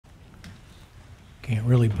Can't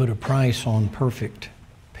really put a price on perfect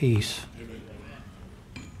peace.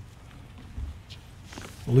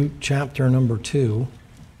 Luke chapter number 2.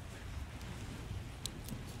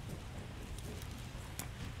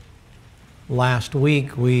 Last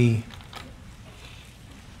week we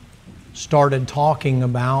started talking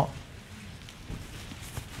about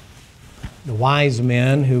the wise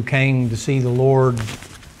men who came to see the Lord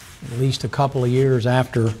at least a couple of years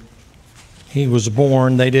after He was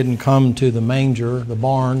born. They didn't come to the manger, the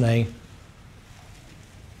barn. They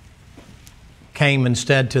came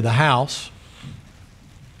instead to the house.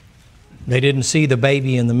 They didn't see the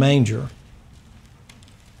baby in the manger.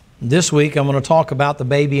 This week I'm going to talk about the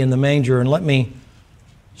baby in the manger, and let me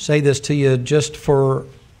say this to you just for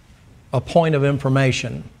a point of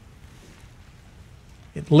information.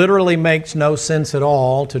 It literally makes no sense at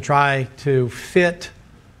all to try to fit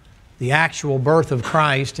the actual birth of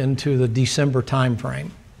Christ into the December time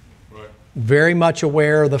frame. Right. Very much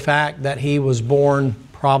aware of the fact that He was born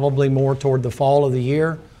probably more toward the fall of the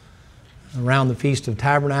year, around the Feast of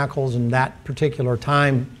Tabernacles, and that particular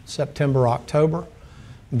time, September, October.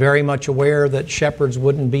 Very much aware that shepherds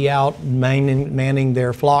wouldn't be out manning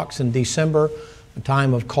their flocks in December, a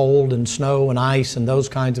time of cold and snow and ice and those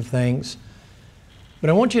kinds of things. But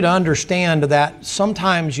I want you to understand that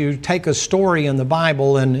sometimes you take a story in the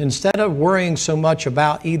Bible, and instead of worrying so much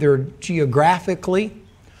about either geographically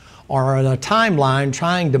or in a timeline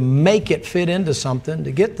trying to make it fit into something,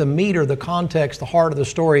 to get the meat or the context, the heart of the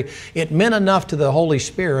story, it meant enough to the Holy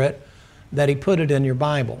Spirit that He put it in your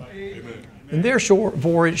Bible. Amen. And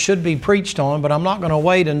therefore it should be preached on, but I'm not going to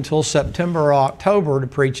wait until September or October to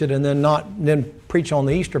preach it and then preach on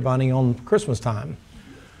the Easter Bunny on Christmas time.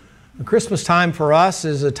 The Christmas time for us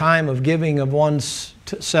is a time of giving of one's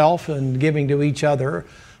self and giving to each other.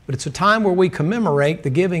 But it's a time where we commemorate the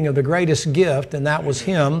giving of the greatest gift, and that was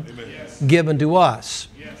Him given to us.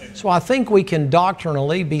 So I think we can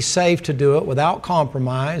doctrinally be safe to do it without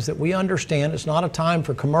compromise, that we understand it's not a time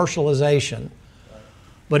for commercialization.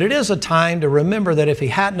 But it is a time to remember that if He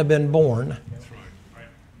hadn't have been born,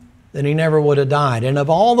 then He never would have died. And of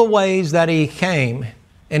all the ways that He came,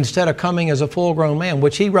 instead of coming as a full-grown man,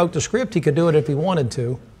 which He wrote the script, He could do it if He wanted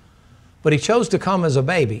to, but He chose to come as a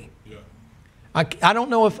baby. I don't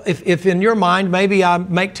know if in your mind, maybe I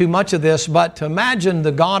make too much of this, but to imagine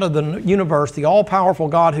the God of the universe, the all-powerful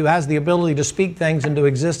God who has the ability to speak things into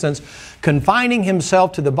existence, confining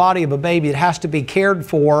Himself to the body of a baby that has to be cared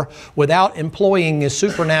for without employing His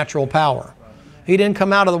supernatural power. He didn't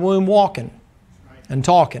come out of the womb walking and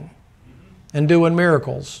talking and doing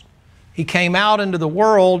miracles. He came out into the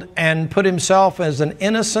world and put Himself as an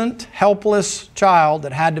innocent, helpless child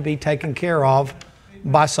that had to be taken care of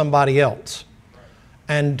by somebody else.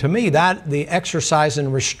 And to me, that the exercise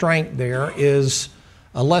in restraint there is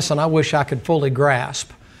a lesson I wish I could fully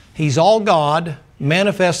grasp. He's all God,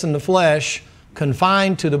 manifest in the flesh,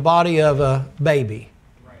 confined to the body of a baby.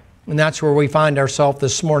 And that's where we find ourselves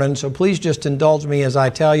this morning. So please just indulge me as I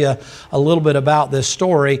tell you a little bit about this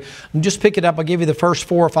story. And just pick it up. I'll give you the first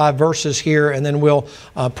 4 or 5 verses here, and then we'll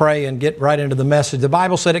pray and get right into the message. The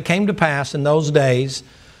Bible said, "It came to pass in those days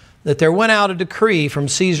that there went out a decree from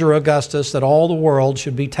Caesar Augustus that all the world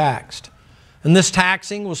should be taxed. And this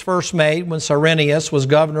taxing was first made when Cyrenius was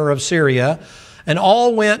governor of Syria, and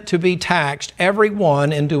all went to be taxed, every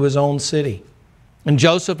one into his own city. And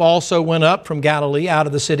Joseph also went up from Galilee out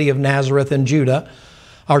of the city of Nazareth in Judea,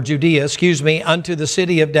 unto the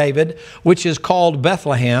city of David, which is called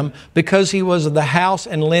Bethlehem, because he was of the house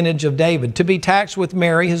and lineage of David, to be taxed with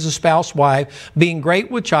Mary, his espoused wife, being great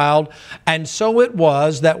with child. And so it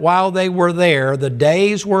was that while they were there, the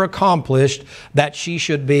days were accomplished that she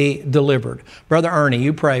should be delivered." Brother Ernie,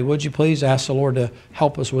 you pray. Would you please ask the Lord to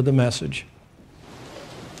help us with the message?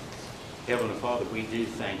 Heavenly Father, we do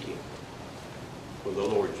thank You for the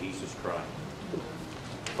Lord Jesus Christ.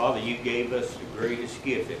 Father, You gave us the greatest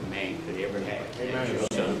gift that man could ever have. Amen. Your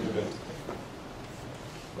Son.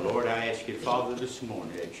 Lord, I ask You, Father, this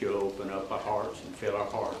morning that You'll open up our hearts and fill our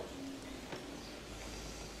hearts.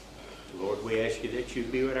 Lord, we ask You that You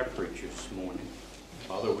be with our preacher this morning.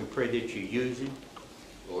 Father, we pray that You use him.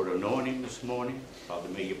 Lord, anoint him this morning. Father,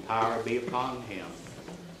 may Your power be upon him.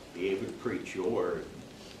 Be able to preach Your word.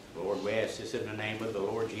 Lord, we ask this in the name of the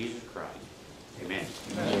Lord Jesus Christ. Amen.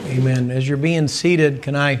 Amen. As you're being seated,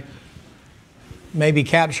 can I maybe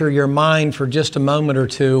capture your mind for just a moment or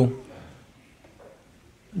two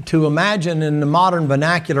to imagine in the modern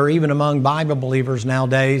vernacular, even among Bible believers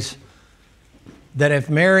nowadays, that if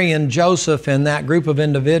Mary and Joseph and that group of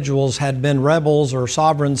individuals had been rebels or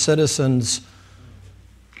sovereign citizens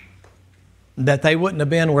that they wouldn't have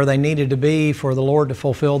been where they needed to be for the Lord to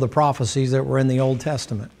fulfill the prophecies that were in the Old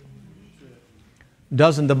Testament.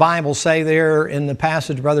 Doesn't the Bible say there in the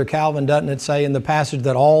passage, Brother Calvin, doesn't it say in the passage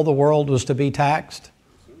that all the world was to be taxed?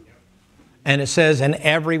 And it says, and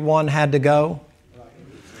everyone had to go.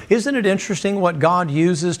 Isn't it interesting what God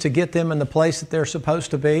uses to get them in the place that they're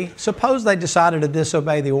supposed to be? Suppose they decided to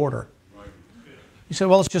disobey the order. You say,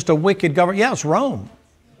 well, it's just a wicked government. Yeah, it's Rome.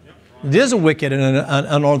 It is a wicked and an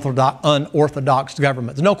unorthodox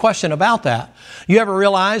government. There's no question about that. You ever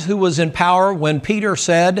realize who was in power when Peter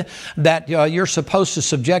said that you're supposed to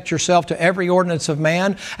subject yourself to every ordinance of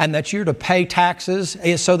man and that you're to pay taxes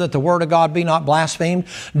so that the word of God be not blasphemed?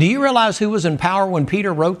 Do you realize who was in power when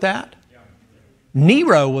Peter wrote that?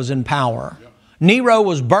 Nero was in power. Nero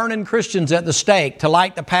was burning Christians at the stake to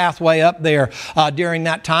light the pathway up there during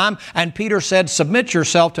that time. And Peter said, submit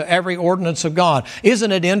yourself to every ordinance of God.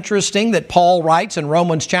 Isn't it interesting that Paul writes in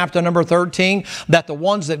Romans chapter number 13 that the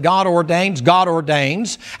ones that God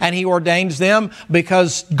ordains, and He ordains them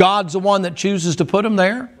because God's the one that chooses to put them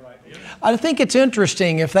there? I think it's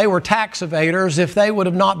interesting if they were tax evaders, if they would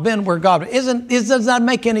have not been where God is. Does that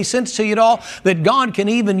make any sense to you at all? That God can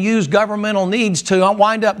even use governmental needs to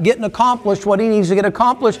wind up getting accomplished what He needs to get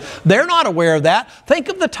accomplished. They're not aware of that. Think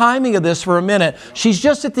of the timing of this for a minute. She's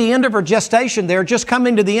just at the end of her gestation there, just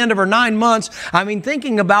coming to the end of her 9 months. I mean,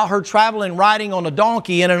 thinking about her traveling, riding on a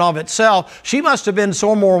donkey in and of itself, she must have been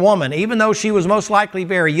some more woman, even though she was most likely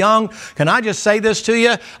very young. Can I just say this to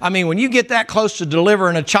you? I mean, when you get that close to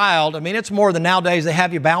delivering a child, I mean, it's more than nowadays they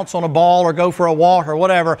have you bounce on a ball or go for a walk or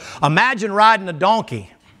whatever. Imagine riding a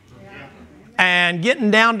donkey and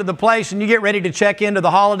getting down to the place and you get ready to check into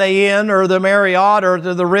the Holiday Inn or the Marriott or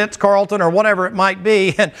the Ritz-Carlton or whatever it might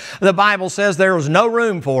be, and the Bible says there was no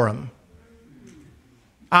room for him.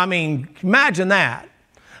 I mean, imagine that.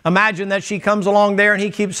 Imagine that she comes along there and he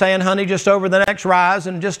keeps saying, honey, just over the next rise,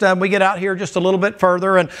 and just we get out here just a little bit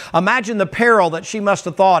further. And imagine the peril that she must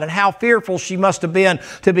have thought and how fearful she must have been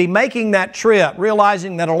to be making that trip,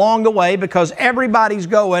 realizing that along the way, because everybody's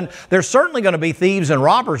going, there's certainly going to be thieves and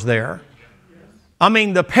robbers there. I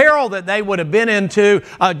mean, the peril that they would have been into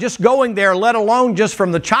just going there, let alone just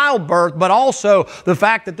from the childbirth, but also the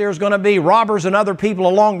fact that there's going to be robbers and other people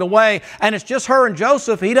along the way. And it's just her and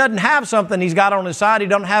Joseph. He doesn't have something he's got on his side. He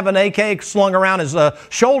doesn't have an AK slung around his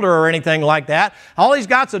shoulder or anything like that. All he's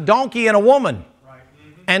got is a donkey and a woman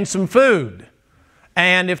and some food.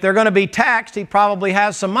 And if they're going to be taxed, he probably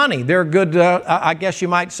has some money. They're good, I guess you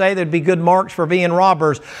might say, they'd be good marks for being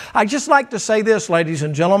robbers. I'd just like to say this, ladies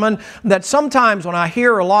and gentlemen, that sometimes when I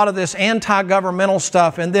hear a lot of this anti-governmental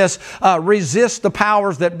stuff and this resist the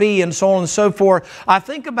powers that be and so on and so forth, I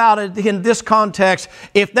think about it in this context.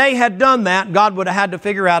 If they had done that, God would have had to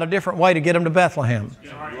figure out a different way to get them to Bethlehem.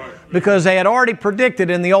 Because they had already predicted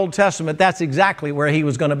in the Old Testament that's exactly where He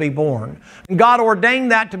was going to be born. And God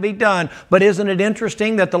ordained that to be done. But isn't it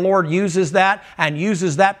interesting that the Lord uses that and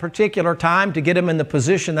uses that particular time to get them in the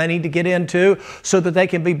position they need to get into so that they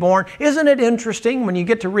can be born? Isn't it interesting when you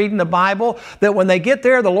get to reading the Bible that when they get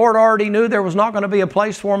there, the Lord already knew there was not going to be a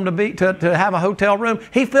place for them to have a hotel room?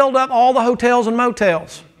 He filled up all the hotels and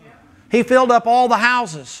motels. He filled up all the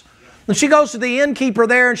houses. And she goes to the innkeeper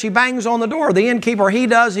there and she bangs on the door. The innkeeper, he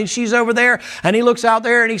does, and she's over there and he looks out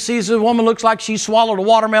there and he sees the woman looks like she swallowed a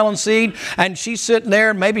watermelon seed and she's sitting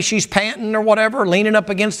there, maybe she's panting or whatever, leaning up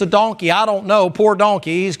against the donkey. I don't know, poor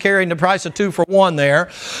donkey. He's carrying the price of 2 for 1 there.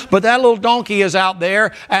 But that little donkey is out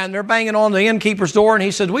there and they're banging on the innkeeper's door and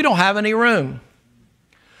he says, we don't have any room.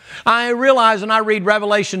 I realize when I read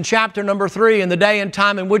Revelation chapter number 3, in the day and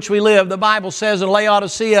time in which we live, the Bible says in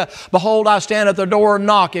Laodicea, behold, I stand at the door and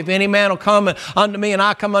knock. If any man will come unto me and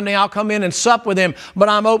I come unto him, I'll come in and sup with him. But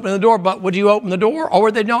I'm opening the door. But would you open the door, or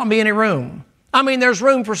would there not be any room? I mean, there's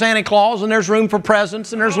room for Santa Claus, and there's room for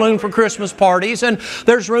presents, and there's room for Christmas parties, and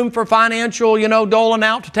there's room for financial, doling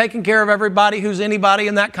out to taking care of everybody who's anybody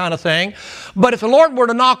and that kind of thing. But if the Lord were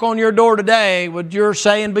to knock on your door today, would your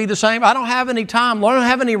saying be the same? I don't have any time. I don't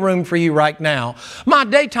have any room for you right now. My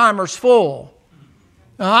daytimer's full.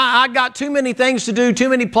 I got too many things to do, too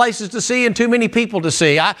many places to see, and too many people to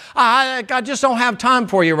see. I just don't have time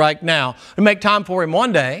for you right now. We'll make time for Him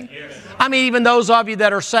one day. Yes. I mean, even those of you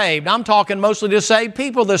that are saved. I'm talking mostly to saved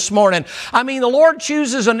people this morning. I mean, the Lord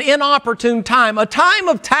chooses an inopportune time, a time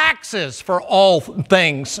of taxes for all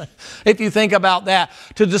things, if you think about that,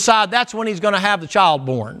 to decide that's when He's going to have the child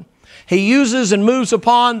born. He uses and moves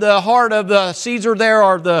upon the heart of the Caesar there,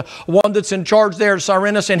 or the one that's in charge there,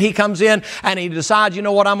 Cyrenius, and he comes in and he decides, you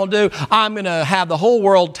know what I'm going to do? I'm going to have the whole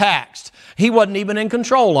world taxed. He wasn't even in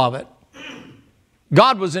control of it.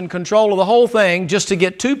 God was in control of the whole thing just to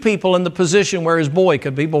get 2 people in the position where His boy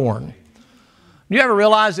could be born. Do you ever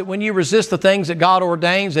realize that when you resist the things that God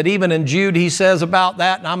ordains, that even in Jude he says about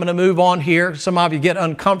that, and I'm going to move on here. Some of you get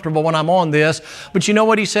uncomfortable when I'm on this. But you know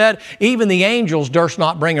what he said? Even the angels durst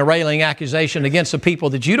not bring a railing accusation against the people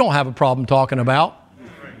that you don't have a problem talking about.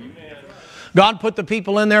 God put the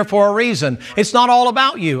people in there for a reason. It's not all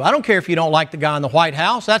about you. I don't care if you don't like the guy in the White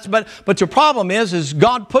House. But your problem is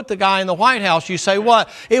God put the guy in the White House. You say, what?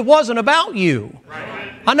 It wasn't about you.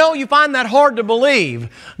 I know you find that hard to believe.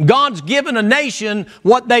 God's given a nation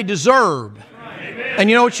what they deserve. And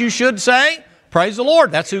you know what you should say? Praise the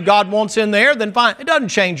Lord. That's who God wants in there. Then fine. It doesn't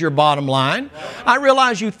change your bottom line. I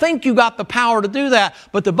realize you think you got the power to do that.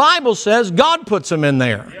 But the Bible says God puts them in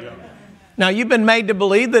there. Now, you've been made to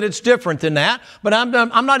believe that it's different than that, but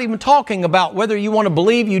I'm not even talking about whether you want to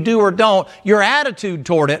believe you do or don't, your attitude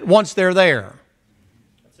toward it once they're there.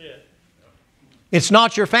 That's it. It's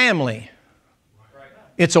not your family.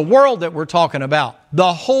 It's a world that we're talking about.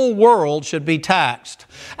 The whole world should be taxed.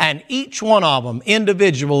 And each one of them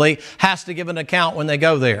individually has to give an account when they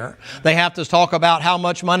go there. They have to talk about how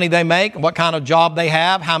much money they make, what kind of job they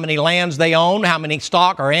have, how many lands they own, how many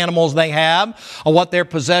stock or animals they have, or what their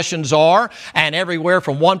possessions are. And everywhere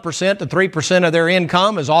from 1% to 3% of their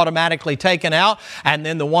income is automatically taken out. And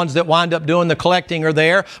then the ones that wind up doing the collecting are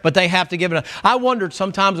there. But they have to give it. I wondered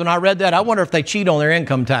sometimes when I read that, I wonder if they cheat on their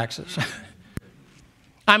income taxes.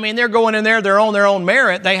 I mean, they're going in there, they're on their own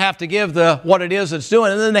merit. They have to give what it is it's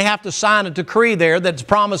doing. And then they have to sign a decree there that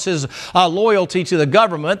promises loyalty to the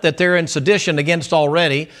government that they're in sedition against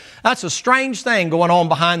already. That's a strange thing going on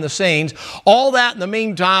behind the scenes. All that in the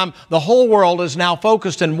meantime, the whole world is now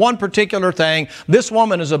focused in one particular thing. This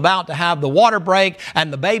woman is about to have the water break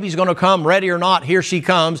and the baby's going to come, ready or not, here she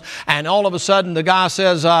comes. And all of a sudden the guy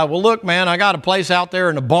says, well, look, man, I got a place out there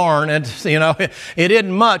in the barn. And, it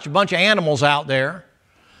isn't much, a bunch of animals out there.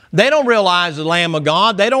 They don't realize the Lamb of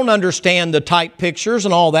God. They don't understand the type pictures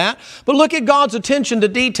and all that. But look at God's attention to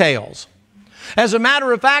details. As a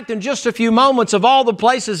matter of fact, in just a few moments, of all the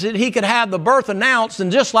places that he could have the birth announced,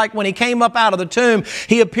 and just like when he came up out of the tomb,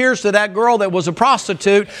 he appears to that girl that was a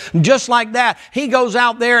prostitute. Just like that, he goes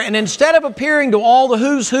out there, and instead of appearing to all the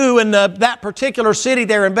who's who in that particular city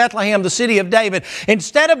there in Bethlehem, the city of David,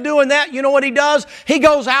 instead of doing that, you know what he does? He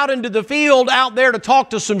goes out into the field out there to talk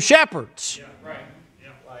to some shepherds. Yeah.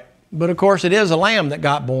 But of course it is a lamb that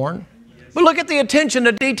got born. But look at the attention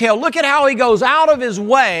to detail. Look at how he goes out of his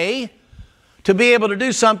way to be able to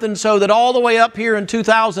do something so that all the way up here in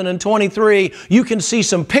 2023, you can see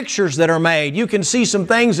some pictures that are made. You can see some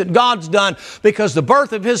things that God's done because the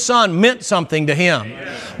birth of His Son meant something to Him.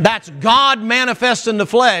 Amen. That's God manifest in the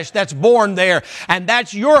flesh that's born there. And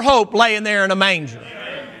that's your hope laying there in a manger.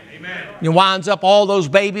 Amen. It winds up all those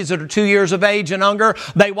babies that are 2 years of age and younger,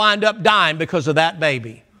 they wind up dying because of that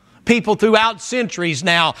baby. People throughout centuries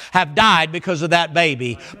now have died because of that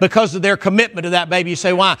baby, because of their commitment to that baby. You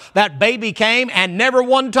say, why? That baby came and never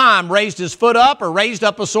one time raised his foot up or raised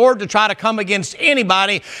up a sword to try to come against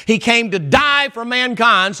anybody. He came to die for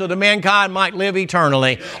mankind so that mankind might live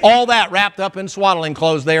eternally. All that wrapped up in swaddling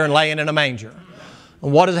clothes there and laying in a manger.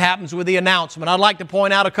 And what happens with the announcement? I'd like to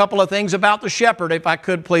point out a couple of things about the shepherd, if I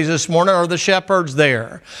could please, this morning, or the shepherds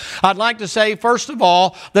there. I'd like to say, first of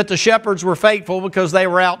all, that the shepherds were faithful because they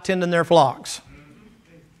were out tending their flocks.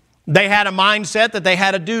 They had a mindset that they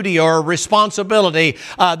had a duty or a responsibility.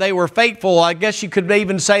 They were faithful. I guess you could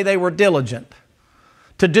even say they were diligent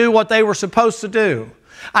to do what they were supposed to do.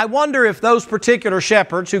 I wonder if those particular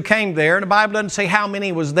shepherds who came there, and the Bible doesn't say how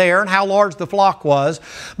many was there and how large the flock was,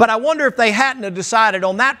 but I wonder if they hadn't have decided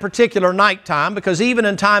on that particular nighttime, because even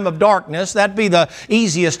in time of darkness, that'd be the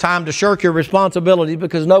easiest time to shirk your responsibility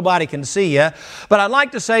because nobody can see you. But I'd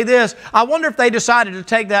like to say this, I wonder if they decided to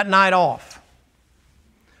take that night off.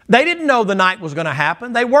 They didn't know the night was going to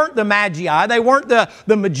happen. They weren't the magi. They weren't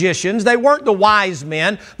the magicians. They weren't the wise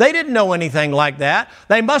men. They didn't know anything like that.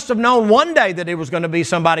 They must have known one day that it was going to be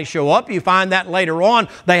somebody show up. You find that later on.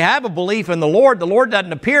 They have a belief in the Lord. The Lord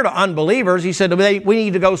doesn't appear to unbelievers. He said, we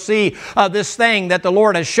need to go see this thing that the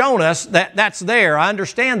Lord has shown us. That's there. I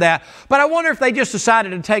understand that. But I wonder if they just decided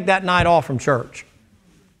to take that night off from church.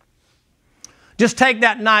 Just take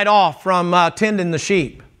that night off from tending the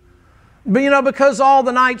sheep. But, because all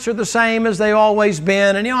the nights are the same as they always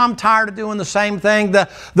been, and, I'm tired of doing the same thing. The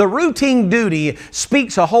routine duty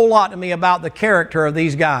speaks a whole lot to me about the character of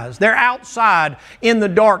these guys. They're outside in the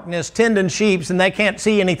darkness tending sheep, and they can't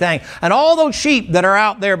see anything. And all those sheep that are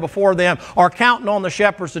out there before them are counting on the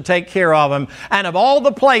shepherds to take care of them. And of all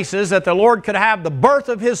the places that the Lord could have the birth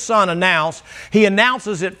of His Son announced, He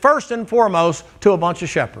announces it first and foremost to a bunch of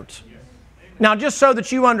shepherds. Now, just so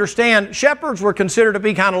that you understand, shepherds were considered to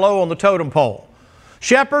be kind of low on the totem pole.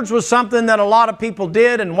 Shepherds was something that a lot of people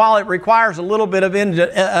did, and while it requires a little bit of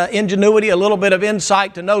ingenuity, a little bit of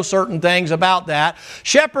insight to know certain things about that,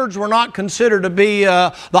 shepherds were not considered to be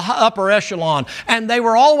the upper echelon, and they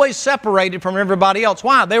were always separated from everybody else.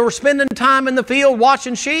 Why? They were spending time in the field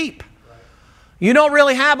watching sheep. You don't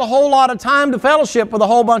really have a whole lot of time to fellowship with a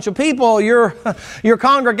whole bunch of people. Your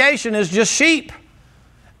congregation is just sheep,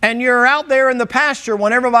 and you're out there in the pasture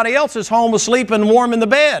when everybody else is home asleep and warm in the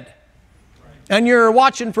bed. And you're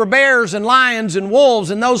watching for bears and lions and wolves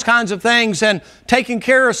and those kinds of things, and taking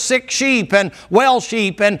care of sick sheep and well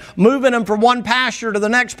sheep and moving them from one pasture to the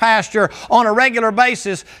next pasture on a regular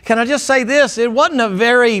basis. Can I just say this? It wasn't a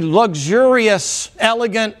very luxurious,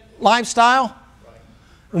 elegant lifestyle.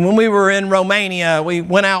 When we were in Romania, we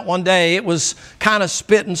went out one day. It was kind of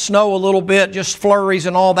spit and snow a little bit, just flurries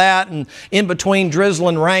and all that, and in between drizzle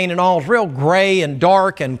and rain and all. It was real gray and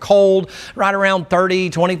dark and cold, right around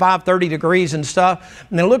 25, 30 degrees and stuff.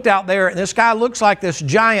 And I looked out there, and this guy looks like this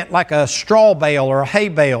giant, like a straw bale or a hay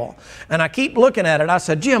bale. And I keep looking at it. I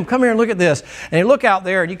said, Jim, come here and look at this. And you look out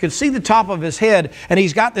there, and you can see the top of his head, and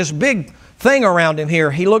he's got this big thing around him here.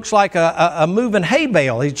 He looks like a moving hay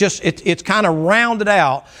bale. He's just, it's kind of rounded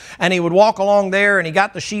out. And he would walk along there, and he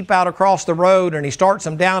got the sheep out across the road, and he starts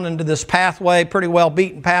them down into this pathway, pretty well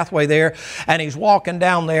beaten pathway there, and he's walking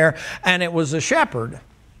down there, and it was a shepherd.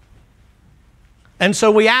 And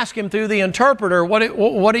so we asked him through the interpreter, why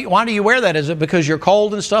do you wear that? Is it because you're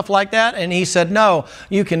cold and stuff like that? And he said, no,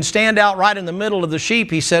 you can stand out right in the middle of the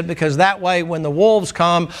sheep, he said, because that way when the wolves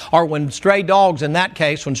come, or when stray dogs, in that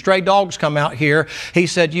case, when stray dogs come out here, he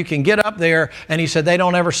said, you can get up there, and he said, they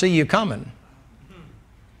don't ever see you coming.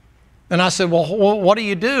 And I said, well, what do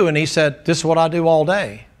you do? And he said, this is what I do all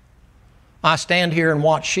day. I stand here and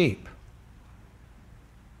watch sheep.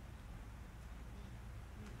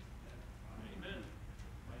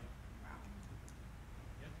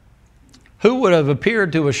 Who would have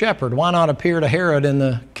appeared to a shepherd? Why not appear to Herod in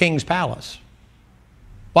the king's palace?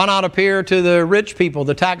 Why not appear to the rich people,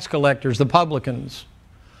 the tax collectors, the publicans?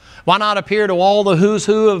 Why not appear to all the who's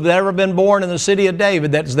who have ever been born in the city of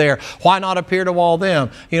David that's there? Why not appear to all them?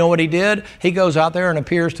 You know what he did? He goes out there and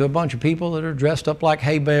appears to a bunch of people that are dressed up like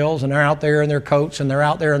hay bales, and they're out there in their coats, and they're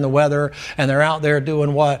out there in the weather, and they're out there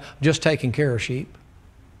doing what? Just taking care of sheep.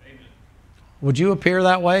 Would you appear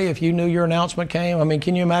that way if you knew your announcement came? I mean,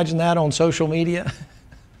 can you imagine that on social media?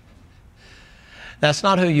 That's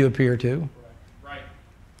not who you appear to. Right.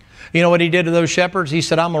 You know what he did to those shepherds? He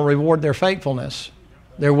said, I'm going to reward their faithfulness.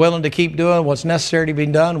 They're willing to keep doing what's necessary to be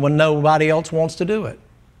done when nobody else wants to do it.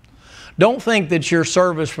 Don't think that your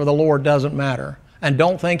service for the Lord doesn't matter. And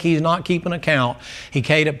don't think He's not keeping account. He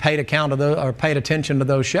paid attention to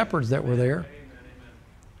those shepherds that were there.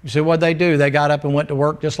 You see, what'd they do? They got up and went to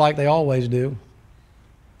work just like they always do.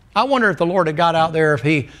 I wonder if the Lord had got out there if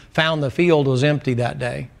He found the field was empty that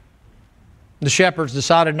day. The shepherds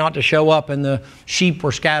decided not to show up, and the sheep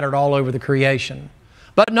were scattered all over the creation.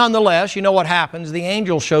 But nonetheless, you know what happens? The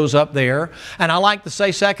angel shows up there. And I like to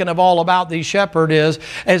say second of all about these shepherds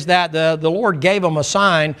is that the Lord gave them a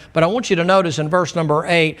sign. But I want you to notice in verse number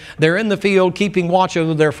 8, they're in the field keeping watch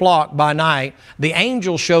over their flock by night. The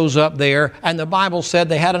angel shows up there, and the Bible said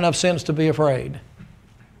they had enough sense to be afraid.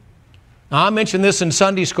 Now, I mentioned this in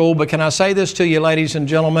Sunday school, but can I say this to you, ladies and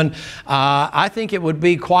gentlemen? I think it would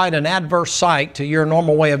be quite an adverse sight to your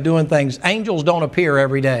normal way of doing things. Angels don't appear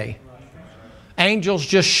every day. Angels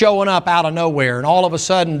just showing up out of nowhere, and all of a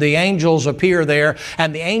sudden the angels appear there,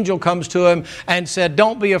 and the angel comes to him and said,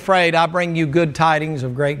 don't be afraid, I bring you good tidings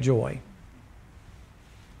of great joy.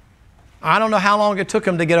 I don't know how long it took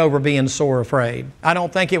him to get over being sore afraid. I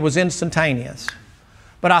don't think it was instantaneous.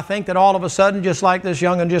 But I think that all of a sudden, just like this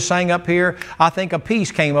young'un just sang up here, I think a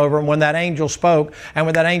peace came over him when that angel spoke and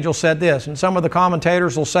when that angel said this. And some of the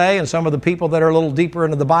commentators will say, and some of the people that are a little deeper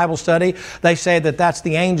into the Bible study, they say that that's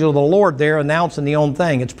the angel of the Lord there announcing the own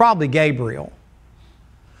thing. It's probably Gabriel.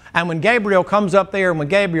 And when Gabriel comes up there and when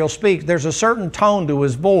Gabriel speaks, there's a certain tone to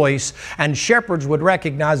his voice, and shepherds would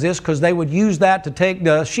recognize this because they would use that to take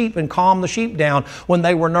the sheep and calm the sheep down when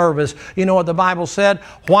they were nervous. You know what the Bible said?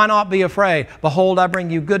 Why not be afraid? Behold, I bring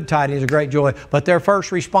you good tidings of great joy. But their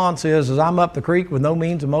first response is I'm up the creek with no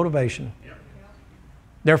means of motivation.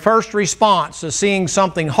 Their first response to seeing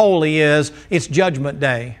something holy is it's Judgment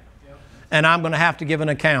Day, and I'm going to have to give an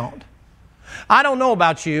account. I don't know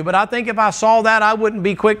about you, but I think if I saw that, I wouldn't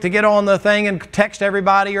be quick to get on the thing and text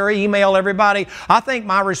everybody or email everybody. I think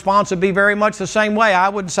my response would be very much the same way. I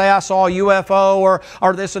wouldn't say I saw a UFO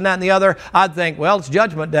or this and that and the other. I'd think, well, it's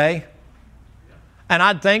Judgment Day. And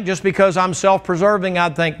I'd think just because I'm self-preserving,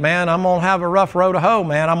 I'd think, man, I'm going to have a rough road to hoe,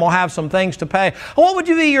 man. I'm going to have some things to pay. What would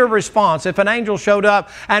be your response if an angel showed up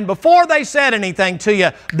and before they said anything to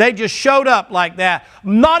you, they just showed up like that,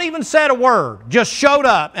 not even said a word, just showed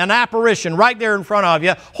up, an apparition right there in front of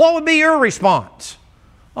you? What would be your response?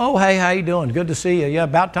 Oh, hey, how you doing? Good to see you. Yeah,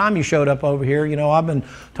 about time you showed up over here. You know, I've been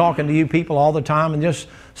talking to you people all the time, and just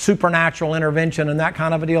supernatural intervention and that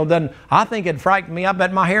kind of a deal doesn't. I think it frightened me. I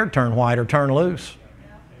bet my hair turned white or turned loose.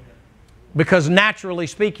 Because naturally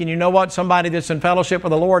speaking, you know what? Somebody that's in fellowship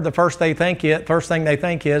with the Lord, the first thing they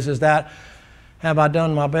think is that, have I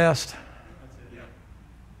done my best?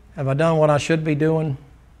 Have I done what I should be doing?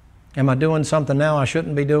 Am I doing something now I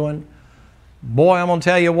shouldn't be doing? Boy, I'm going to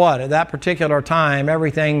tell you what, at that particular time,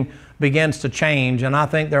 everything begins to change, and I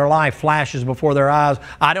think their life flashes before their eyes.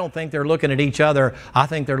 I don't think they're looking at each other. I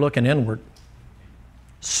think they're looking inward.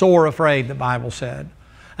 Sore afraid, the Bible said.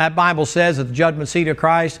 That Bible says at the judgment seat of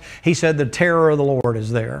Christ, He said the terror of the Lord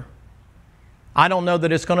is there. I don't know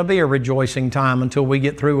that it's going to be a rejoicing time until we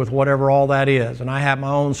get through with whatever all that is. And I have my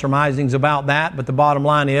own surmisings about that, but the bottom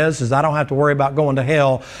line is I don't have to worry about going to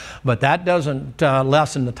hell, but that doesn't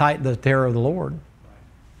lessen the terror of the Lord.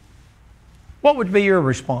 What would be your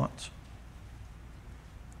response?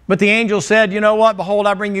 But the angel said, you know what? Behold,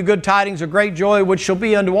 I bring you good tidings of great joy, which shall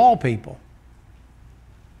be unto all people.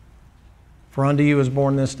 For unto you is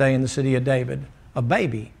born this day in the city of David a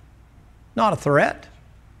baby, not a threat,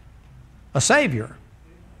 a Savior.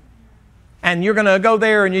 And you're going to go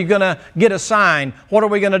there and you're going to get a sign. What are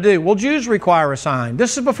we going to do? Well, Jews require a sign.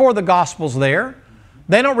 This is before the gospel's there.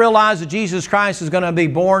 They don't realize that Jesus Christ is going to be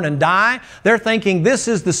born and die. They're thinking this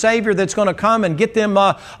is the Savior that's going to come and get them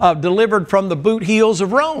delivered from the boot heels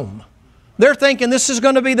of Rome. They're thinking this is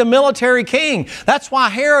going to be the military king. That's why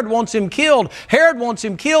Herod wants him killed. Herod wants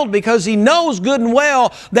him killed because he knows good and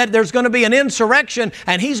well that there's going to be an insurrection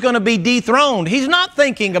and he's going to be dethroned. He's not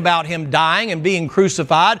thinking about him dying and being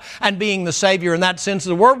crucified and being the Savior in that sense of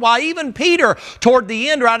the word. Why, even Peter, toward the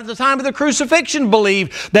end, right at the time of the crucifixion,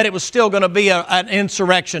 believed that it was still going to be an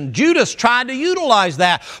insurrection. Judas tried to utilize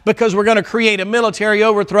that because we're going to create a military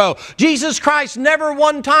overthrow. Jesus Christ never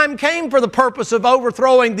one time came for the purpose of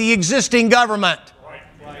overthrowing the existing government.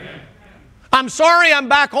 I'm sorry I'm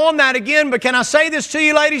back on that again, but can I say this to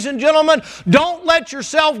you, ladies and gentlemen? Don't let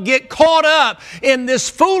yourself get caught up in this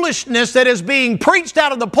foolishness that is being preached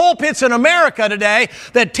out of the pulpits in America today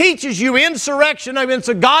that teaches you insurrection against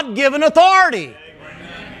a God-given authority.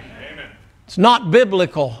 Amen. It's not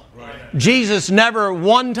biblical. Jesus never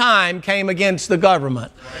one time came against the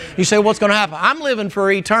government. You say, what's going to happen? I'm living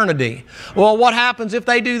for eternity. Well, what happens if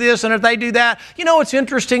they do this and if they do that? You know, it's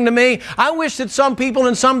interesting to me. I wish that some people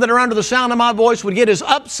and some that are under the sound of my voice would get as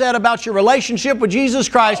upset about your relationship with Jesus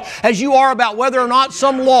Christ as you are about whether or not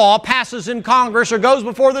some law passes in Congress or goes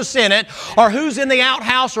before the Senate or who's in the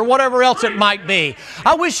outhouse or whatever else it might be.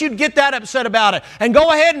 I wish you'd get that upset about it and go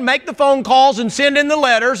ahead and make the phone calls and send in the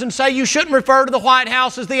letters and say you shouldn't refer to the White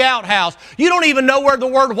House as the outhouse. You don't even know where the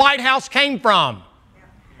word White House came from.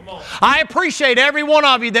 I appreciate every one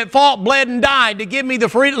of you that fought, bled, and died to give me the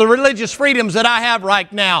religious freedoms that I have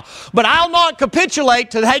right now. But I'll not capitulate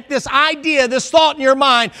to take this idea, this thought in your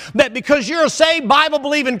mind that because you're a saved,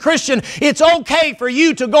 Bible-believing Christian, it's okay for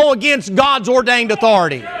you to go against God's ordained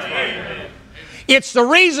authority. It's the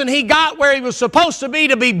reason He got where He was supposed to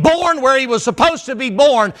be born where He was supposed to be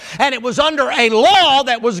born. And it was under a law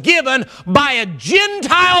that was given by a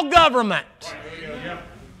Gentile government.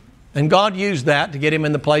 And God used that to get Him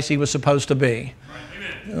in the place He was supposed to be.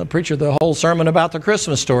 The preacher, the whole sermon about the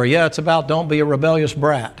Christmas story. Yeah, it's about don't be a rebellious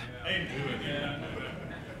brat.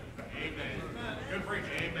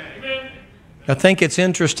 I think it's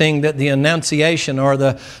interesting that the annunciation or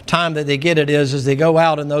the time that they get it is they go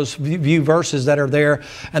out in those few verses that are there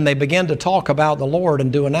and they begin to talk about the Lord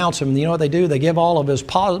and to announce Him. And you know what they do? They give all of His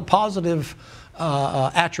positive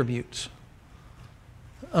attributes.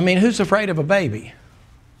 I mean, who's afraid of a baby?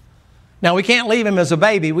 Now, we can't leave him as a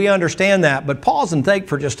baby. We understand that. But pause and think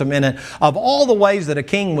for just a minute. Of all the ways that a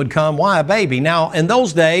king would come, why a baby? Now, in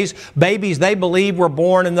those days, babies, they believed, were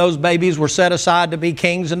born, and those babies were set aside to be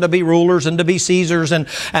kings and to be rulers and to be Caesars and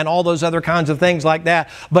all those other kinds of things like that.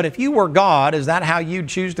 But if you were God, is that how you'd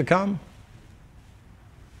choose to come?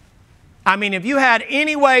 I mean, if you had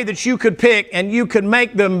any way that you could pick and you could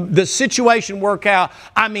make the situation work out,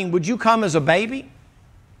 I mean, would you come as a baby?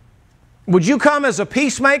 Would you come as a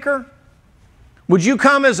peacemaker? Would you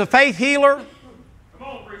come as a faith healer? Come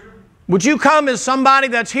on, preacher. Would you come as somebody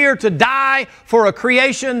that's here to die for a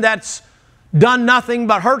creation that's done nothing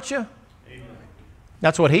but hurt you? Amen.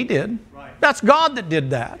 That's what He did. Right. That's God that did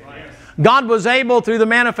that. Right. God was able, through the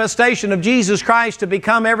manifestation of Jesus Christ, to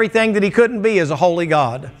become everything that He couldn't be as a holy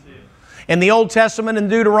God. In the Old Testament, in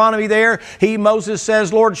Deuteronomy there, Moses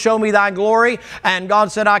says, Lord, show me Thy glory. And God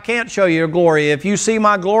said, I can't show you your glory. If you see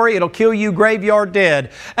my glory, it'll kill you graveyard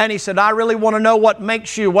dead. And He said, I really want to know what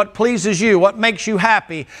makes you, what pleases you, what makes you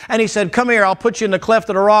happy. And He said, come here, I'll put you in the cleft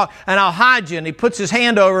of the rock and I'll hide you. And He puts His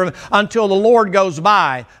hand over him until the Lord goes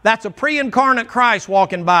by. That's a pre-incarnate Christ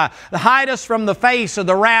walking by. Hide us from the face of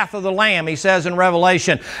the wrath of the Lamb, He says in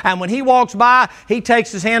Revelation. And when He walks by, He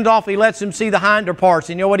takes His hand off, He lets him see the hinder parts.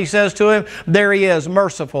 And you know what He says to him? There He is,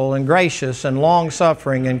 merciful and gracious and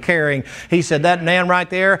long-suffering and caring. He said, that man right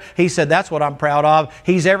there, He said, that's what I'm proud of.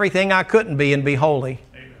 He's everything I couldn't be and be holy.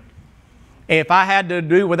 Amen. If I had to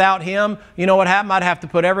do without Him, you know what happened? I'd have to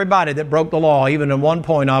put everybody that broke the law, even in one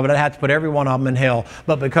point of it, I'd have to put every one of them in hell.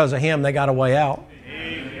 But because of Him, they got a way out.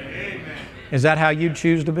 Amen. Is that how you'd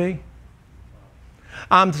choose to be?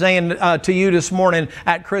 I'm saying to you this morning,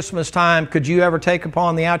 at Christmas time, could you ever take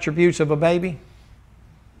upon the attributes of a baby?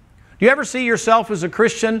 Do you ever see yourself as a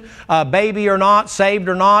Christian, baby or not, saved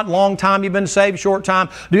or not, long time you've been saved, short time?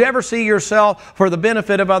 Do you ever see yourself for the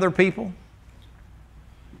benefit of other people?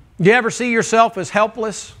 Do you ever see yourself as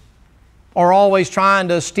helpless or always trying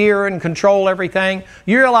to steer and control everything?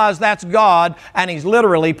 You realize that's God, and He's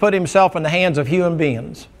literally put Himself in the hands of human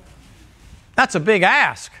beings. That's a big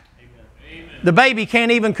ask. The baby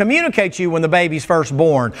can't even communicate to you when the baby's first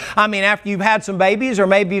born. I mean, after you've had some babies, or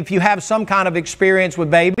maybe if you have some kind of experience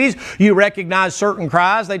with babies, you recognize certain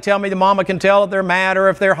cries. They tell me the mama can tell if they're mad or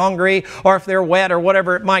if they're hungry or if they're wet or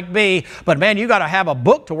whatever it might be. But man, you got to have a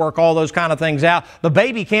book to work all those kind of things out. The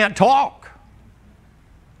baby can't talk.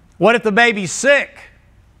 What if the baby's sick?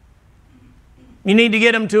 You need to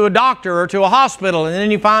get them to a doctor or to a hospital, and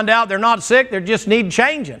then you find out they're not sick, they just need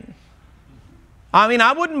changing. I mean,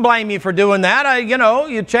 I wouldn't blame you for doing that.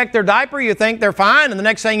 You check their diaper, you think they're fine, and the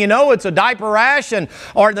next thing you know, it's a diaper rash,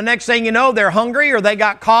 or the next thing you know, they're hungry, or they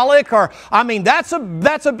got colic, or, I mean, that's a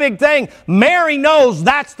big thing. Mary knows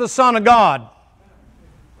that's the Son of God.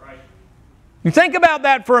 Right. You think about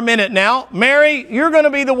that for a minute now. Mary, you're going to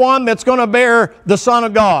be the one that's going to bear the Son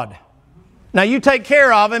of God. Now, you take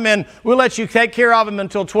care of Him, and we'll let you take care of Him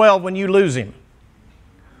until 12 when you lose Him.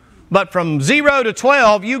 But from 0 to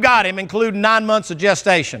 12, you got Him, including 9 months of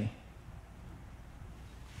gestation.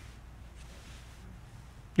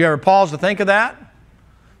 You ever pause to think of that?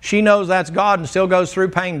 She knows that's God and still goes through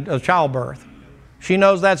pain of childbirth. She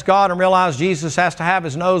knows that's God and realizes Jesus has to have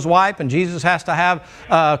His nose wiped, and Jesus has to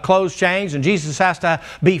have clothes changed, and Jesus has to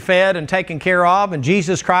be fed and taken care of, and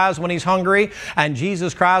Jesus cries when He's hungry, and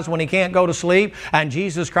Jesus cries when He can't go to sleep, and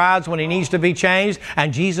Jesus cries when He needs to be changed,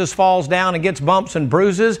 and Jesus falls down and gets bumps and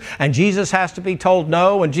bruises, and Jesus has to be told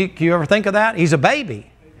no. And can you ever think of that? He's a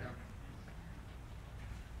baby.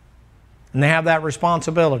 And they have that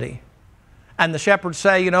responsibility. And the shepherds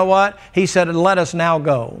say, you know what? He said, let us now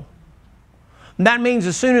go. And that means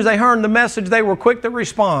as soon as they heard the message, they were quick to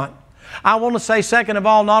respond. I want to say, second of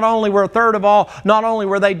all, third of all, not only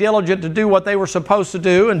were they diligent to do what they were supposed to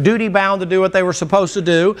do and duty-bound to do what they were supposed to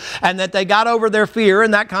do, and that they got over their fear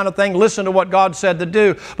and that kind of thing, listened to what God said to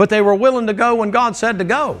do, but they were willing to go when God said to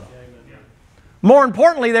go. More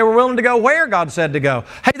importantly, they were willing to go where God said to go.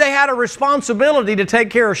 Hey, they had a responsibility to take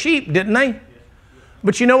care of sheep, didn't they?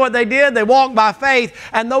 But you know what they did? They walked by faith,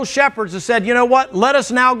 and those shepherds have said, you know what? Let us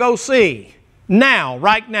now go see. Now,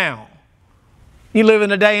 right now. You live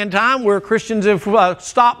in a day and time where Christians have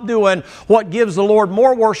stopped doing what gives the Lord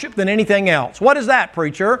more worship than anything else. What is that,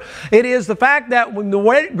 preacher? It is the fact that when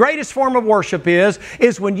the greatest form of worship is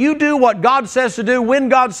when you do what God says to do, when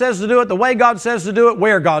God says to do it, the way God says to do it,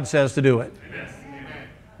 where God says to do it. Amen.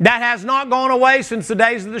 That has not gone away since the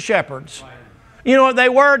days of the shepherds. You know what they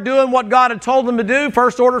were? Doing what God had told them to do.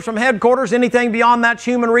 First orders from headquarters. Anything beyond that's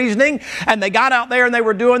human reasoning. And they got out there and they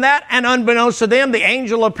were doing that. And unbeknownst to them, the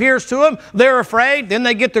angel appears to them. They're afraid. Then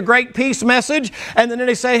they get the great peace message. And then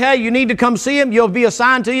they say, hey, you need to come see Him. You'll be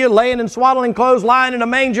assigned to you, laying in swaddling clothes, lying in a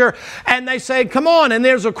manger. And they say, come on. And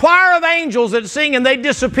there's a choir of angels that sing and they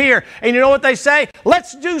disappear. And you know what they say?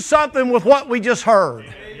 Let's do something with what we just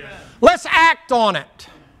heard. Let's act on it.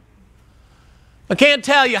 I can't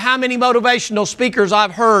tell you how many motivational speakers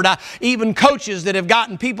I've heard, even coaches that have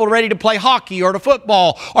gotten people ready to play hockey or to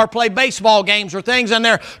football or play baseball games or things, and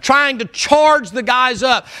they're trying to charge the guys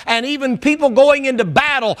up. And even people going into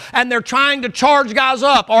battle and they're trying to charge guys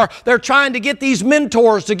up, or they're trying to get these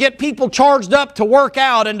mentors to get people charged up to work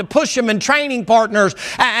out and to push them, and training partners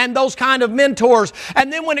and those kind of mentors.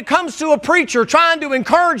 And then when it comes to a preacher trying to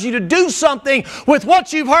encourage you to do something with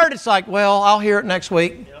what you've heard, it's like, well, I'll hear it next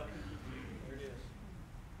week.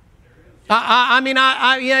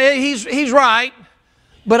 Yeah, he's right.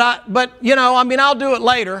 But you know, I mean, I'll do it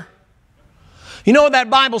later. You know what that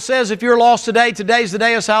Bible says, if you're lost today, today's the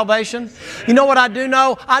day of salvation? You know what I do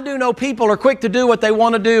know? I do know people are quick to do what they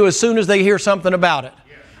want to do as soon as they hear something about it.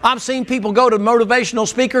 I've seen people go to motivational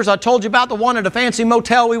speakers. I told you about the one at a fancy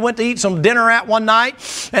motel we went to eat some dinner at one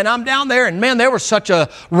night. And I'm down there, and man, there was such a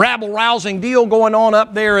rabble-rousing deal going on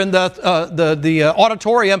up there in the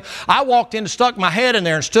auditorium. I walked in, stuck my head in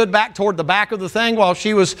there, and stood back toward the back of the thing while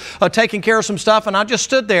she was taking care of some stuff. And I just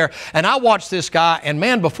stood there, and I watched this guy. And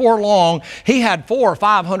man, before long, he had 400 or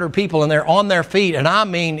 500 people in there on their feet. And I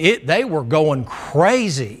mean, they were going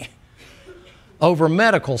crazy over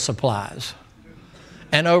medical supplies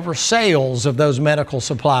and over sales of those medical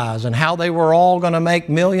supplies and how they were all going to make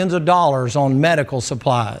millions of dollars on medical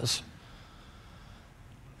supplies.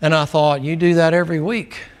 And I thought, you do that every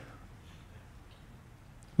week.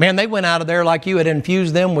 Man, they went out of there like you had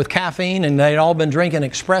infused them with caffeine and they'd all been drinking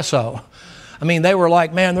espresso. I mean, they were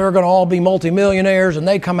like, man, they're going to all be multimillionaires, and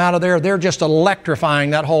they come out of there, they're just electrifying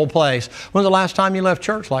that whole place. When's the last time you left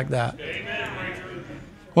church like that? Amen.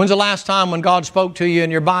 When's the last time when God spoke to you in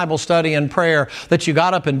your Bible study and prayer that you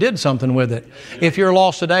got up and did something with it? If you're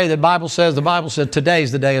lost today, the Bible says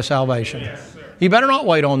today's the day of salvation. Yes, you better not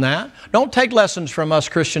wait on that. Don't take lessons from us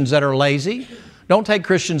Christians that are lazy. Don't take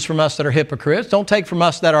Christians from us that are hypocrites. Don't take from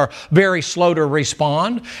us that are very slow to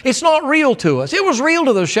respond. It's not real to us. It was real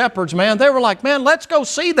to those shepherds, man. They were like, man, let's go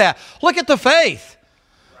see that. Look at the faith.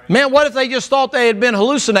 Man, what if they just thought they had been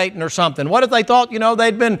hallucinating or something? What if they thought, you know,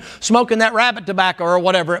 they'd been smoking that rabbit tobacco or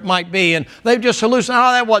whatever it might be, and they've just hallucinated?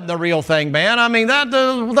 Oh, that wasn't the real thing, man. I mean,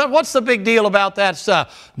 what's the big deal about that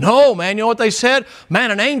stuff? No, man, you know what they said?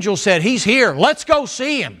 Man, an angel said, he's here. Let's go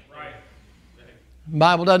see him. Right. The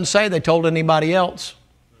Bible doesn't say they told anybody else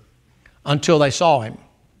until they saw him.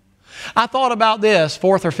 I thought about this,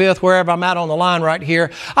 fourth or fifth, wherever I'm at on the line right here.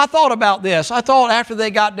 I thought about this. I thought after they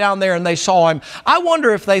got down there and they saw him, I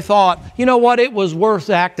wonder if they thought, you know what, it was worth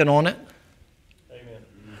acting on it. Amen.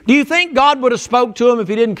 Do you think God would have spoke to him if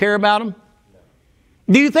he didn't care about him?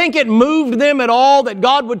 Do you think it moved them at all that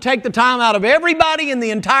God would take the time out of everybody in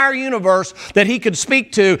the entire universe that he could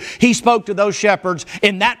speak to? He spoke to those shepherds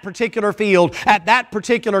in that particular field at that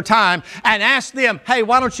particular time and asked them, hey,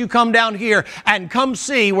 why don't you come down here and come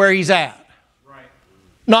see where he's at? Right.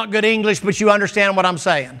 Not good English, but you understand what I'm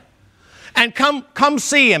saying. And come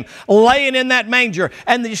see him laying in that manger.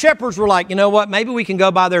 And the shepherds were like, you know what, maybe we can go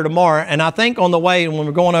by there tomorrow. And I think on the way, when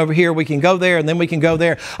we're going over here, we can go there and then we can go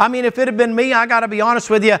there. I mean, if it had been me, I got to be honest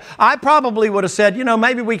with you, I probably would have said, you know,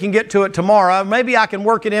 maybe we can get to it tomorrow. Maybe I can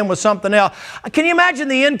work it in with something else. Can you imagine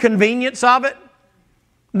the inconvenience of it?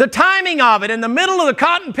 The timing of it in the middle of the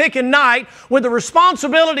cotton picking night with the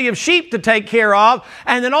responsibility of sheep to take care of,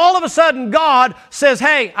 and then all of a sudden God says,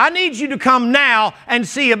 hey, I need you to come now and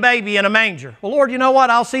see a baby in a manger. Well, Lord, you know what?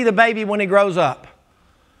 I'll see the baby when he grows up.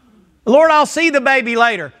 Lord, I'll see the baby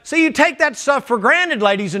later. See, you take that stuff for granted,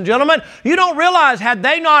 ladies and gentlemen. You don't realize had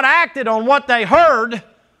they not acted on what they heard,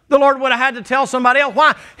 the Lord would have had to tell somebody else.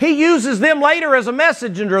 Why? He uses them later as a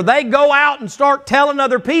messenger. They go out and start telling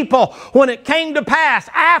other people. When it came to pass,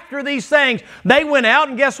 after these things, they went out,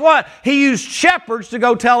 and guess what? He used shepherds to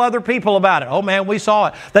go tell other people about it. Oh man, we saw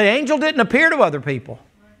it. The angel didn't appear to other people.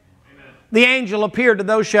 The angel appeared to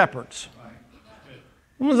those shepherds.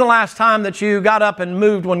 When was the last time that you got up and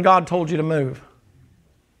moved when God told you to move?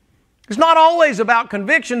 It's not always about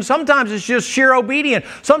conviction. Sometimes it's just sheer obedience.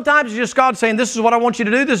 Sometimes it's just God saying, this is what I want you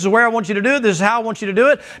to do. This is where I want you to do it. This is how I want you to do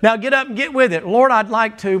it. Now get up and get with it. Lord, I'd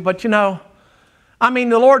like to, but you know, I mean,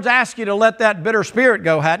 the Lord's asked you to let that bitter spirit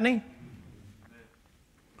go, hadn't He?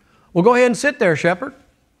 Well, go ahead and sit there, shepherd.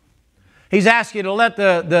 He's asked you to let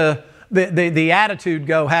the attitude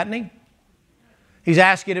go, hadn't He? He's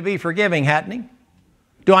asked you to be forgiving, hadn't He?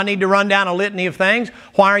 Do I need to run down a litany of things?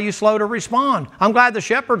 Why are you slow to respond? I'm glad the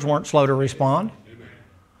shepherds weren't slow to respond.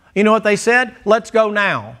 You know what they said? Let's go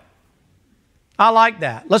now. I like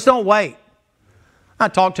that. Let's don't wait. I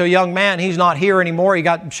talked to a young man. He's not here anymore. He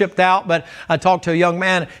got shipped out. But I talked to a young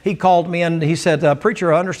man. He called me and he said,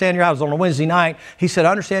 preacher, I understand you're out. It was on a Wednesday night. He said, I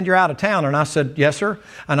understand you're out of town. And I said, yes, sir.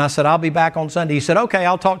 And I said, I'll be back on Sunday. He said, okay,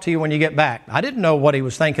 I'll talk to you when you get back. I didn't know what he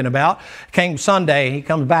was thinking about. Came Sunday. He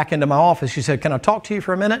comes back into my office. He said, can I talk to you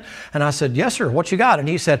for a minute? And I said, yes, sir. What you got? And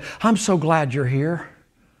he said, I'm so glad you're here.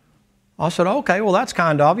 I said, okay, well, that's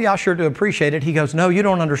kind of you. I sure do appreciate it. He goes, no, you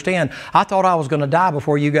don't understand. I thought I was going to die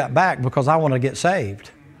before you got back because I want to get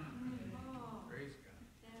saved.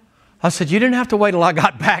 I said, you didn't have to wait till I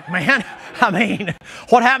got back, man. I mean,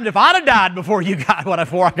 what happened if I'd have died before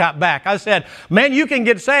I got back? I said, man, you can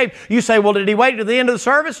get saved. You say, well, did he wait to the end of the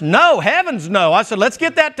service? No, heavens no. I said, let's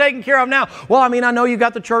get that taken care of now. Well, I mean, I know you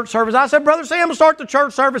got the church service. I said, Brother Sam, start the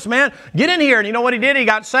church service, man. Get in here. And you know what he did? He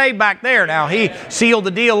got saved back there. Now, he sealed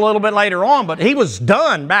the deal a little bit later on, but he was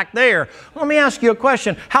done back there. Let me ask you a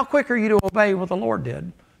question. How quick are you to obey what the Lord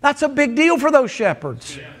did? That's a big deal for those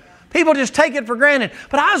shepherds. People just take it for granted.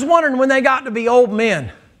 But I was wondering when they got to be old men.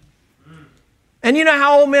 And you know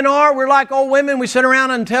how old men are? We're like old women. We sit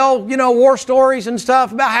around and tell, war stories and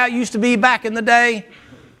stuff about how it used to be back in the day.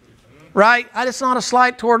 Right? It's not a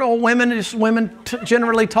slight toward old women. Just women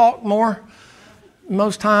generally talk more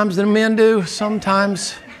most times than men do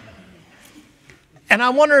sometimes. And I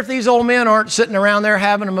wonder if these old men aren't sitting around there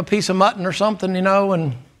having them a piece of mutton or something,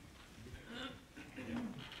 and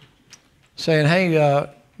saying, hey,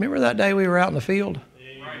 remember that day we were out in the field?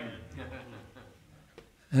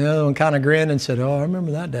 And the other one kind of grinned and said, oh, I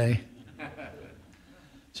remember that day.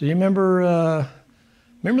 So you remember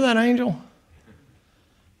that angel?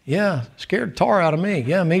 Yeah, scared the tar out of me.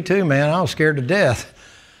 Yeah, me too, man. I was scared to death.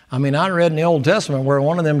 I mean, I read in the Old Testament where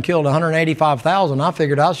one of them killed 185,000. I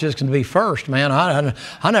figured I was just going to be first, man.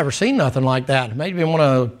 I never seen nothing like that. It made me want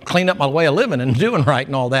to clean up my way of living and doing right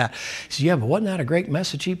and all that. He said, yeah, but wasn't that a great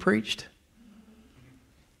message he preached?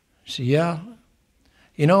 I said, yeah.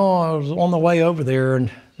 I was on the way over there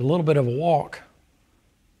and a little bit of a walk.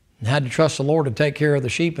 And had to trust the Lord to take care of the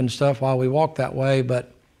sheep and stuff while we walked that way.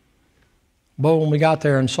 But, boy, when we got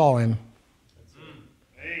there and saw him,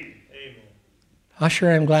 I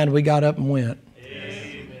sure am glad we got up and went.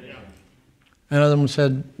 Amen. Another one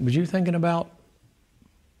said, was you thinking about?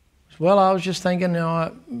 Well, I was just thinking,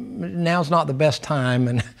 now's not the best time.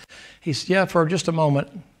 And he said, yeah, for just a moment.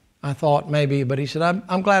 I thought maybe, but he said,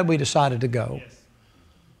 I'm glad we decided to go. Yes.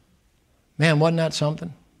 Man, wasn't that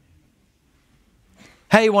something?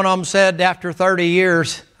 Hey, one of them said after 30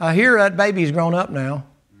 years, I hear that baby's grown up now.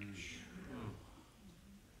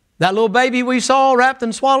 That little baby we saw wrapped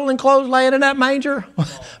in swaddling clothes laying in that manger.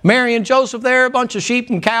 Mary and Joseph there, a bunch of sheep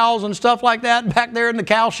and cows and stuff like that back there in the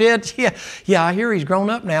cow sheds. Yeah, I hear he's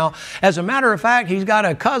grown up now. As a matter of fact, he's got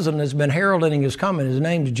a cousin that's been heralding his coming. His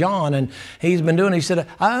name's John, and he said,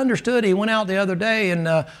 I understood he went out the other day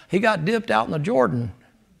and he got dipped out in the Jordan.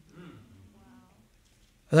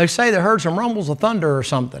 They say they heard some rumbles of thunder or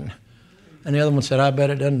something. And the other one said, I bet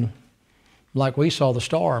it doesn't, like we saw the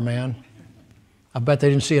star, man. I bet they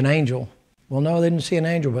didn't see an angel. Well, no, they didn't see an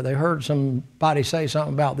angel, but they heard somebody say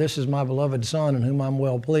something about, this is my beloved son in whom I'm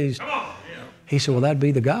well pleased. He said, well, that'd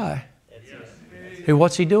be the guy. Hey,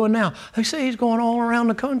 what's he doing now? They say he's going all around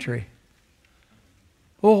the country.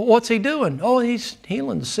 Well, what's he doing? Oh, he's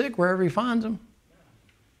healing the sick wherever he finds them.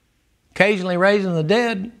 Occasionally raising the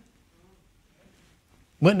dead.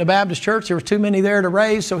 Went in the Baptist church. There was too many there to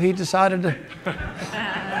raise, so he decided to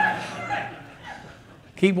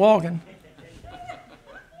keep walking.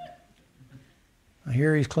 I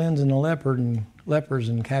hear he's cleansing the lepers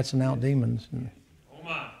and casting out demons. And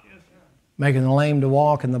making the lame to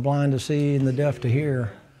walk and the blind to see and the deaf to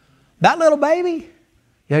hear. That little baby?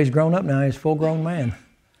 Yeah, he's grown up now. He's a full-grown man.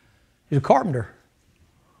 He's a carpenter.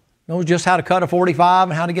 Knows just how to cut a 45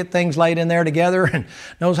 and how to get things laid in there together and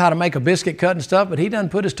knows how to make a biscuit cut and stuff, but he doesn't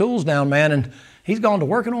put his tools down, man, and he's gone to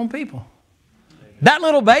working on people. That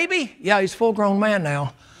little baby? Yeah, he's a full-grown man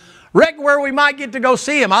now. Reckon where we might get to go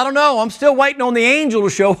see him. I don't know. I'm still waiting on the angel to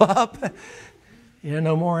show up. Yeah,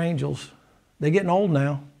 no more angels. They're getting old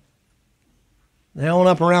now. They're on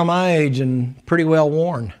up around my age and pretty well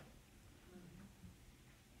worn.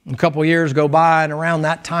 A couple of years go by, and around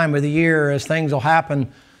that time of the year, as things will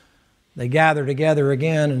happen, they gather together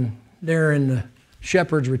again, and they're in the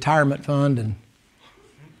Shepherd's Retirement Fund, and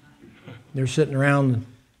they're sitting around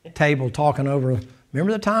the table talking over,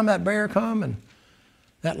 remember the time that bear come and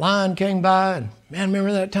that lion came by, and man,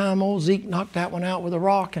 remember that time old Zeke knocked that one out with a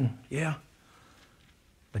rock? And yeah.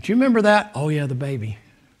 But you remember that? Oh yeah, the baby.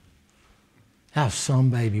 That was some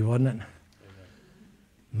baby, wasn't it?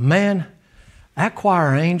 Man, that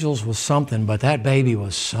choir of angels was something, but that baby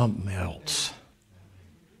was something else.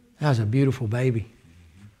 That was a beautiful baby.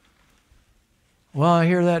 Well, I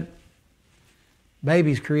hear that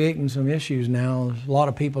baby's creating some issues now. A lot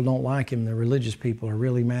of people don't like him. The religious people are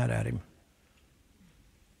really mad at him.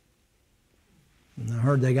 And I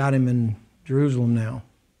heard they got him in Jerusalem now.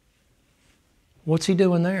 What's he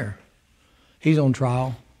doing there? He's on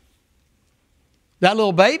trial. That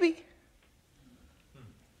little baby?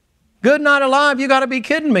 Good night alive, you got to be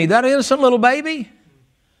kidding me. That innocent little baby?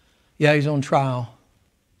 Yeah, he's on trial.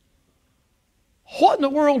 What in the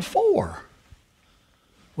world for?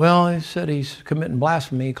 Well, he said he's committing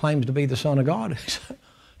blasphemy. He claims to be the Son of God.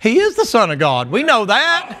 He is the Son of God. We know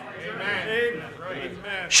that.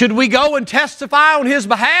 Amen. Should we go and testify on his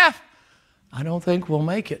behalf? I don't think we'll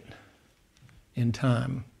make it in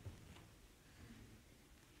time.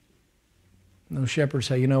 Those shepherds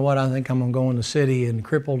say, you know what, I think I'm going to go in the city, and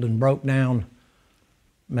crippled and broke down,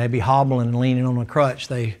 maybe hobbling and leaning on a crutch.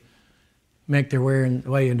 They make their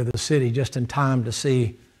way into the city just in time to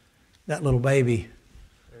see that little baby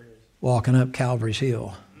walking up Calvary's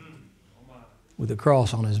Hill with a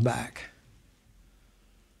cross on his back.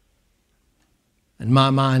 In my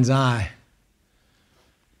mind's eye,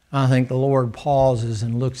 I think the Lord pauses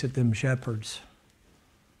and looks at them shepherds.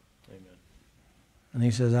 Amen. And he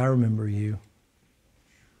says, I remember you.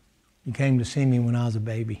 You came to see me when I was a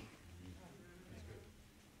baby.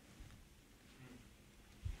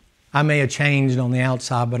 I may have changed on the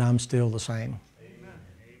outside, but I'm still the same. Amen.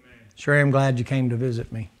 Sure, I'm glad you came to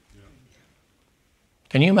visit me. Yeah.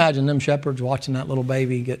 Can you imagine them shepherds watching that little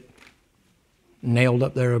baby get nailed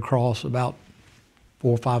up there across about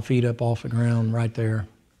 4 or 5 feet up off the ground right there?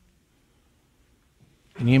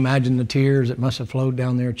 Can you imagine the tears that must have flowed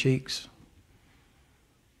down their cheeks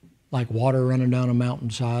like water running down a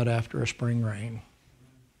mountainside after a spring rain?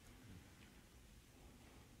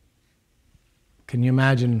 Can you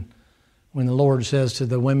imagine when the Lord says to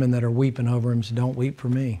the women that are weeping over him, don't weep for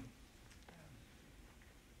me?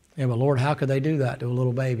 Yeah, but Lord, how could they do that to a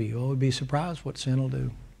little baby? Well, we'd be surprised what sin will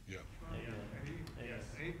do. Yeah.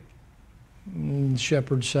 And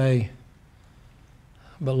shepherds say,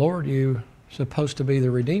 but Lord, you're supposed to be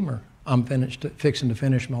the Redeemer. I'm fixing to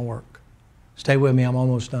finish my work. Stay with me, I'm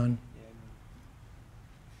almost done.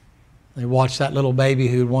 They watched that little baby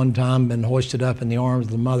who had one time been hoisted up in the arms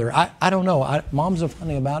of the mother. I don't know. Moms are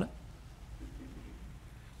funny about it.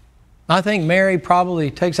 I think Mary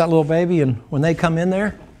probably takes that little baby, and when they come in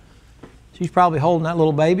there, she's probably holding that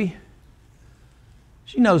little baby.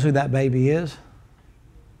 She knows who that baby is.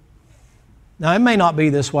 Now, it may not be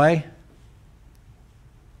this way.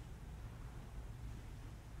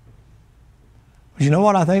 But you know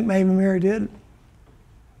what I think maybe Mary did?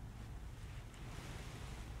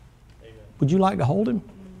 Would you like to hold him?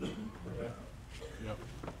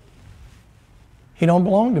 He don't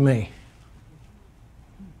belong to me.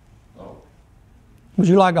 Would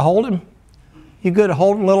you like to hold him? You good at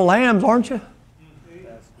holding little lambs, aren't you?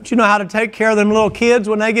 Don't you know how to take care of them little kids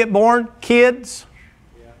when they get born? Kids,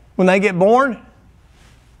 when they get born?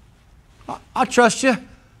 I trust you.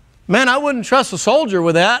 Man, I wouldn't trust a soldier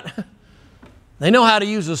with that. They know how to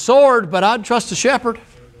use a sword, but I'd trust a shepherd.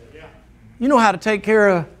 You know how to take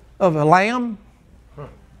care of a lamb?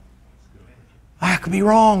 I could be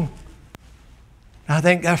wrong. I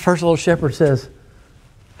think that first little shepherd says,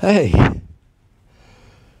 hey,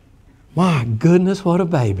 my goodness, what a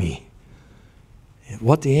baby.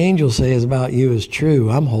 What the angel says about you is true.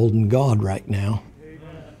 I'm holding God right now. Amen.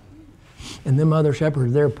 And them other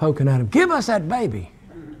shepherds, they're poking at him. Give us that baby.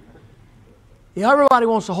 Yeah, everybody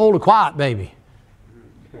wants to hold a quiet baby.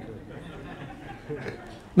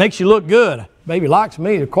 Makes you look good. Baby likes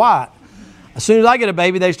me, they're quiet. As soon as I get a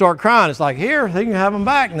baby, they start crying. It's like, here, they can have them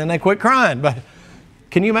back, and then they quit crying. But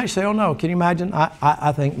can you imagine? Say, oh no, can you imagine?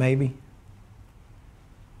 I think maybe.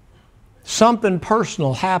 Something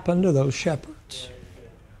personal happened to those shepherds.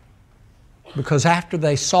 Because after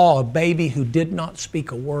they saw a baby who did not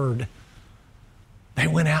speak a word, they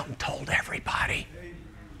went out and told everybody.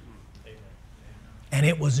 And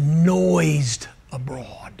it was noised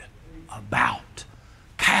abroad about,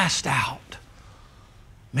 cast out.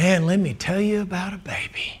 Man, let me tell you about a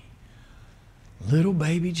baby. Little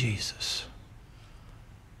baby Jesus.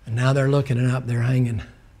 And now they're looking up, they're hanging.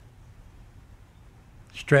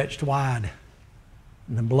 Stretched wide,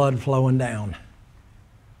 and the blood flowing down.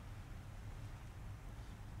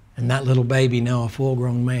 And that little baby, now a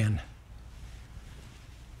full-grown man,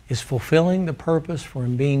 is fulfilling the purpose for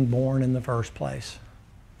him being born in the first place.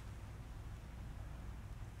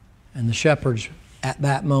 And the shepherds, at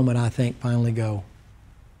that moment, I think, finally go,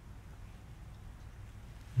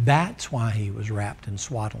 that's why he was wrapped in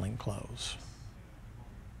swaddling clothes.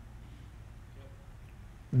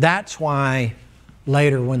 That's why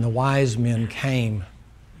later, when the wise men came,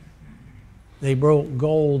 they brought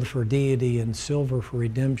gold for deity and silver for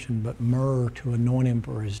redemption, but myrrh to anoint him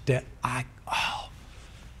for his death.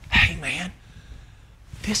 Hey man,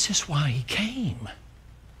 this is why he came.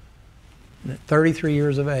 And at 33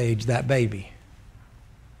 years of age, that baby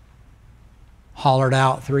hollered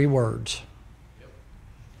out 3 words.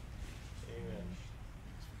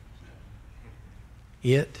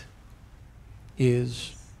 It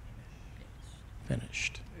is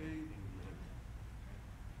finished.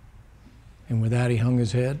 And with that, he hung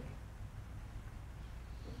his head.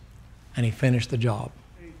 And he finished the job.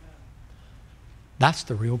 That's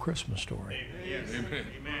the real Christmas story.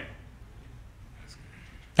 Amen.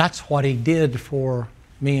 That's what he did for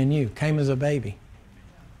me and you. Came as a baby.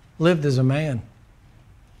 Lived as a man.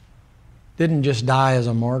 Didn't just die as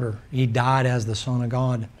a martyr. He died as the Son of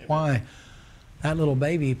God. Why? That little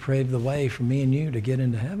baby paved the way for me and you to get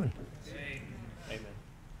into heaven. Amen.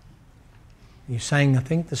 You sang, I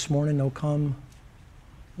think, this morning, "Oh, come,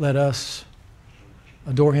 let us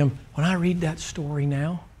adore Him." When I read that story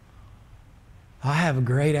now, I have a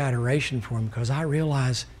great adoration for Him because I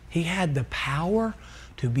realize He had the power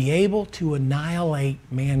to be able to annihilate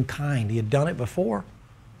mankind. He had done it before.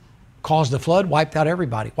 Caused the flood, wiped out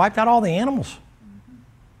everybody. Wiped out all the animals.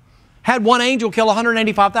 Had one angel kill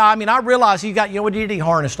 185,000. I mean, I realize He got, you know what He did? He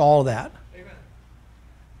harnessed all of that. Amen.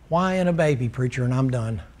 Why in a baby, preacher? And I'm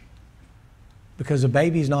done. Because a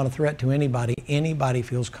baby is not a threat to anybody. Anybody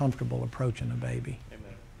feels comfortable approaching a baby.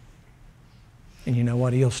 Amen. And you know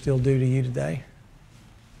what He'll still do to you today?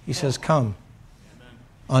 He says, "Come Amen.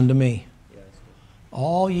 unto me, Yes.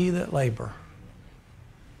 all ye that labor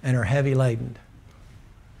and are heavy laden.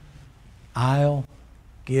 I'll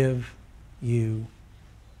give you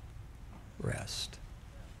rest."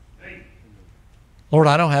 Lord,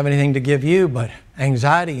 I don't have anything to give you but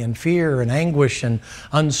anxiety and fear and anguish and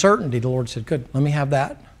uncertainty. The Lord said, "Good, let me have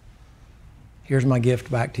that. Here's my gift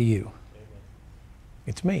back to you.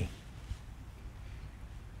 It's me."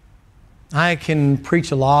 I can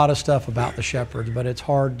preach a lot of stuff about the shepherds, but it's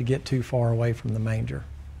hard to get too far away from the manger.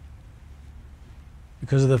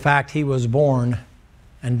 Because of the fact He was born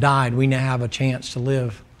and died, we now have a chance to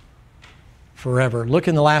live forever. Look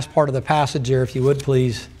in the last part of the passage there, if you would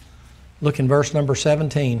please. Look in verse number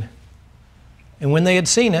 17. "And when they had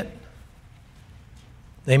seen it,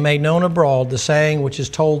 they made known abroad the saying which is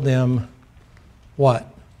told them,"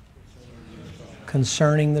 what?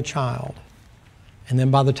 Concerning the child. And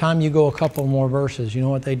then by the time you go a couple more verses, you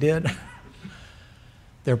know what they did?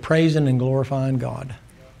 They're praising and glorifying God.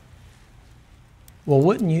 Well,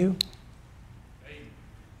 wouldn't you?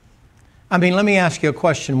 I mean, let me ask you a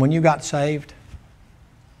question. When you got saved,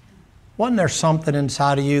 wasn't there something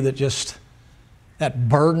inside of you that just, that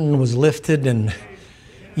burden was lifted and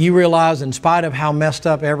you realized in spite of how messed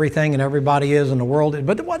up everything and everybody is in the world,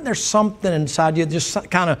 but wasn't there something inside you that just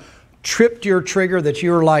kind of tripped your trigger that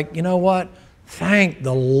you were like, you know what? Thank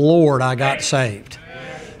the Lord I got saved.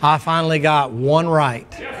 I finally got one right.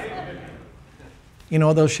 You know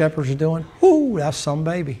what those shepherds are doing? Ooh, that's some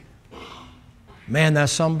baby. Man,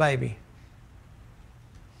 that's some baby.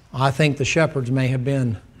 I think the shepherds may have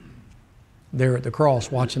been there at the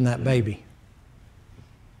cross watching that baby.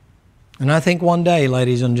 And I think one day,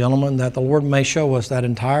 ladies and gentlemen, that the Lord may show us that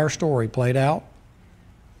entire story played out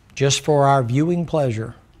just for our viewing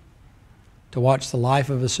pleasure to watch the life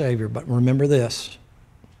of a Savior. But remember this,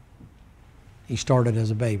 He started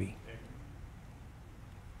as a baby.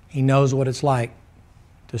 He knows what it's like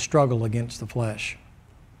to struggle against the flesh.